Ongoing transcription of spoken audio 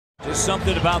Just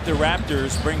something about the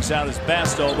Raptors brings out his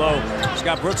best, although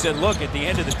Scott Brooks said, look, at the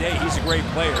end of the day, he's a great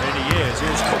player, and he is.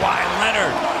 Here's Kawhi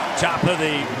Leonard, top of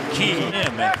the key.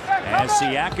 As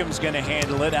Siakam's going to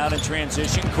handle it out in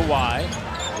transition, Kawhi,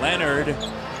 Leonard,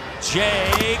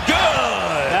 Jay, good!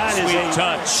 That is a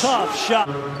touch. Tough shot.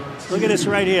 Look at this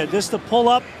right here. This the pull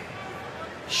up,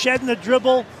 shedding the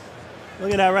dribble.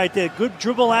 Look at that right there. Good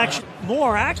dribble action.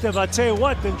 More active, I'll tell you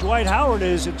what, than Dwight Howard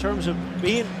is in terms of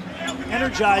being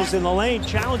energized in the lane,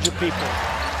 challenging people.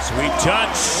 Sweet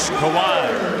touch,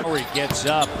 Kawhi. He gets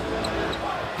up,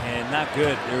 and not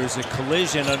good. There's a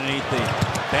collision underneath the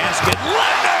basket.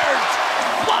 Leonard,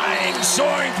 flying,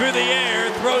 soaring through the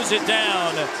air, throws it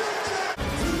down.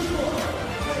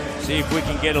 See if we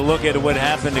can get a look at what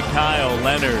happened to Kyle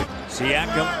Leonard.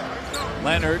 Siakam,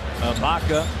 Leonard,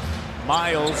 Ibaka,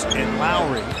 Miles, and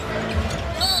Lowry.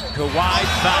 Kawhi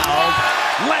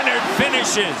fouled. Leonard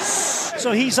finishes.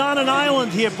 So he's on an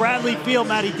island here, Bradley Field,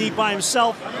 Matty D by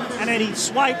himself, and then he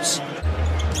swipes.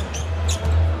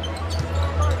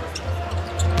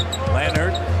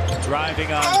 Leonard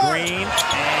driving on Green,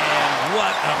 and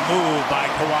what a move by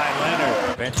Kawhi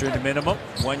Leonard. Venturing the minimum,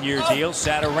 1-year deal.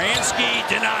 Satoransky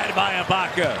denied by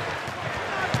Ibaka.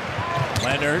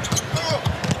 Leonard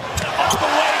all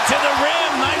the way to the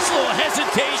rim. Nice little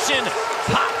hesitation.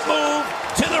 Pop move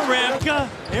to the rim.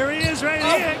 Here he is right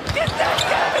here. Get that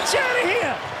garbage out of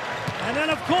here. And then,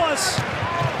 of course,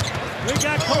 we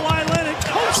got Kawhi Leonard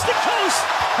coast to coast.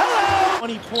 Hello.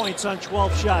 20 points on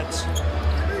 12 shots.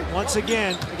 Once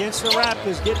again, against the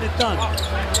Raptors, getting it done.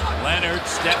 Leonard,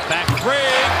 step back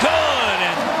three, good!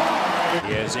 And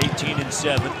he has 18 and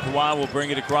 7. Kawhi will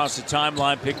bring it across the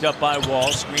timeline, picked up by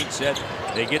Wall. Screen set,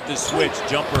 they get the switch.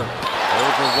 Jumper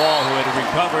over Wall, who had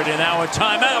recovered, and now a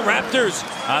timeout. Raptors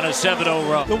on a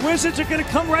 7-0 run. The Wizards are going to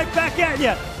come right back at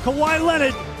you. Kawhi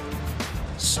Leonard,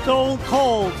 stone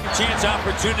cold. Chance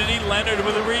opportunity, Leonard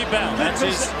with a rebound. That's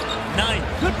his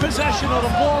 9th. Good possession of the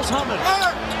ball's humming.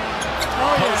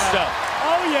 Oh, Post yeah. up.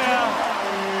 Oh,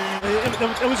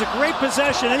 yeah. It was a great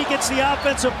possession. Then he gets the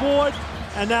offensive board.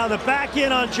 And now the back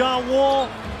in on John Wall.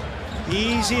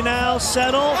 Easy now,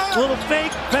 settle. Little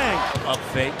fake, bang. Up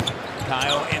fake.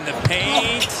 Kyle in the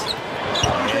paint.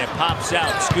 And it pops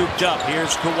out, scooped up.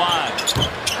 Here's Kawhi.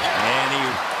 And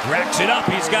he racks it up.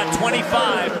 He's got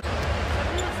 25.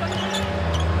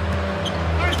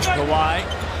 Kawhi.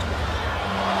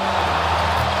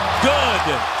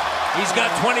 Good. He's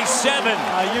got 27.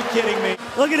 Are you kidding me?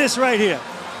 Look at this right here.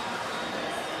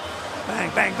 Bang,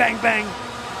 bang, bang, bang.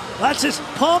 That's his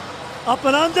pump, up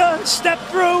and under, step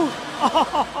through.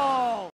 Oh.